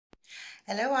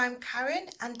Hello, I'm Karen,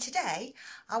 and today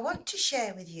I want to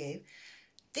share with you,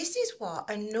 this is what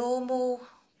a normal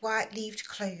white-leaved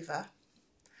clover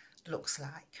looks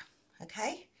like.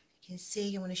 Okay, you can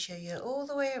see, I'm going to show you all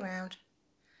the way around,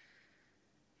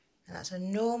 and that's a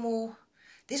normal.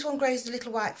 This one grows the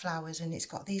little white flowers and it's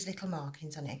got these little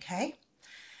markings on it, okay?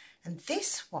 And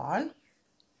this one,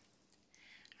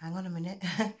 hang on a minute,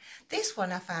 this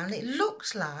one I found, it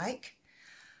looks like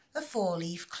a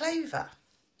four-leaf clover.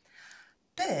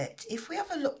 But if we have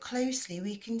a look closely,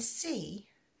 we can see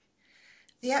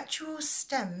the actual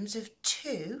stems of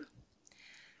two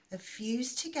have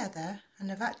fused together and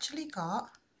have actually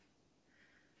got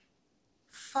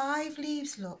 5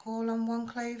 leaves, look, all on one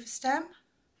clover stem.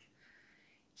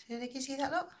 So you can see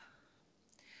that, look.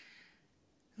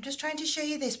 I'm just trying to show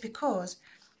you this because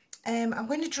I'm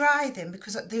going to dry them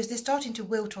because they're starting to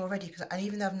wilt already, and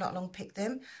even though I've not long picked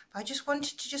them, but I just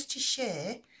wanted to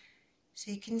share so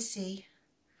you can see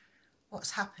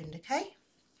what's happened, okay?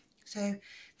 So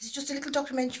this is just a little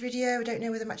documentary video. I don't know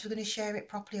whether I'm actually going to share it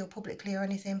properly or publicly or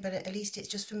anything, but at least it's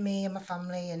just for me and my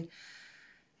family, and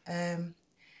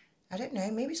I don't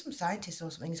know, maybe some scientist or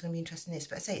something is going to be interested in this.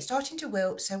 But I say it's starting to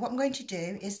wilt, so what I'm going to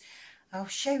do is I'll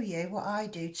show you what I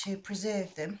do to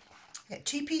preserve them. I get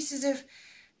 2 pieces of,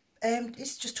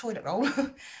 this is just toilet roll.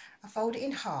 I fold it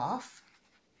in half,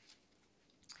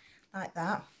 like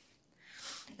that.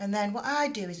 And then what I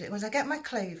do is I get my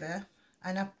clover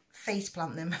and I face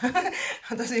plant them.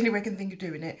 That's the only way I can think of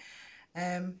doing it.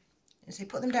 And so you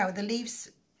put them down with the leaves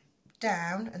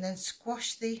down and then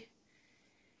squash the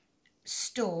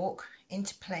stalk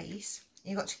into place.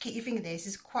 You've got to keep your finger there. This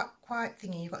is quite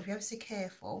thingy. You've got to be ever so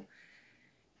careful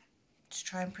to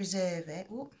try and preserve it.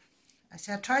 Ooh. I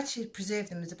say I try to preserve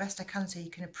them as the best I can so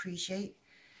you can appreciate.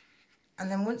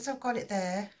 And then once I've got it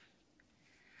there,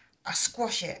 I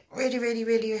squash it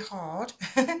really hard.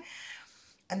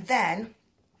 And then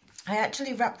I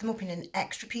actually wrap them up in an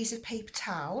extra piece of paper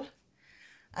towel,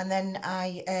 and then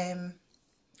I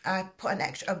put an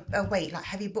extra a weight, like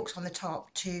heavy books, on the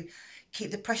top to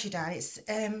keep the pressure down. It's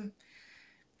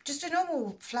just a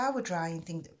normal flower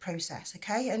drying process,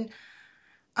 okay? And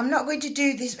I'm not going to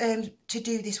do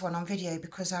this one on video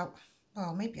because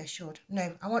well, maybe I should.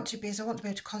 No, I want to be able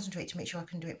to concentrate to make sure I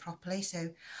can do it properly. So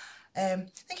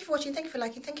thank you for watching, thank you for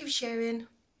liking, thank you for sharing,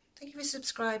 thank you for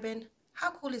subscribing. How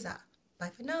cool is that? Bye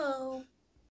for now.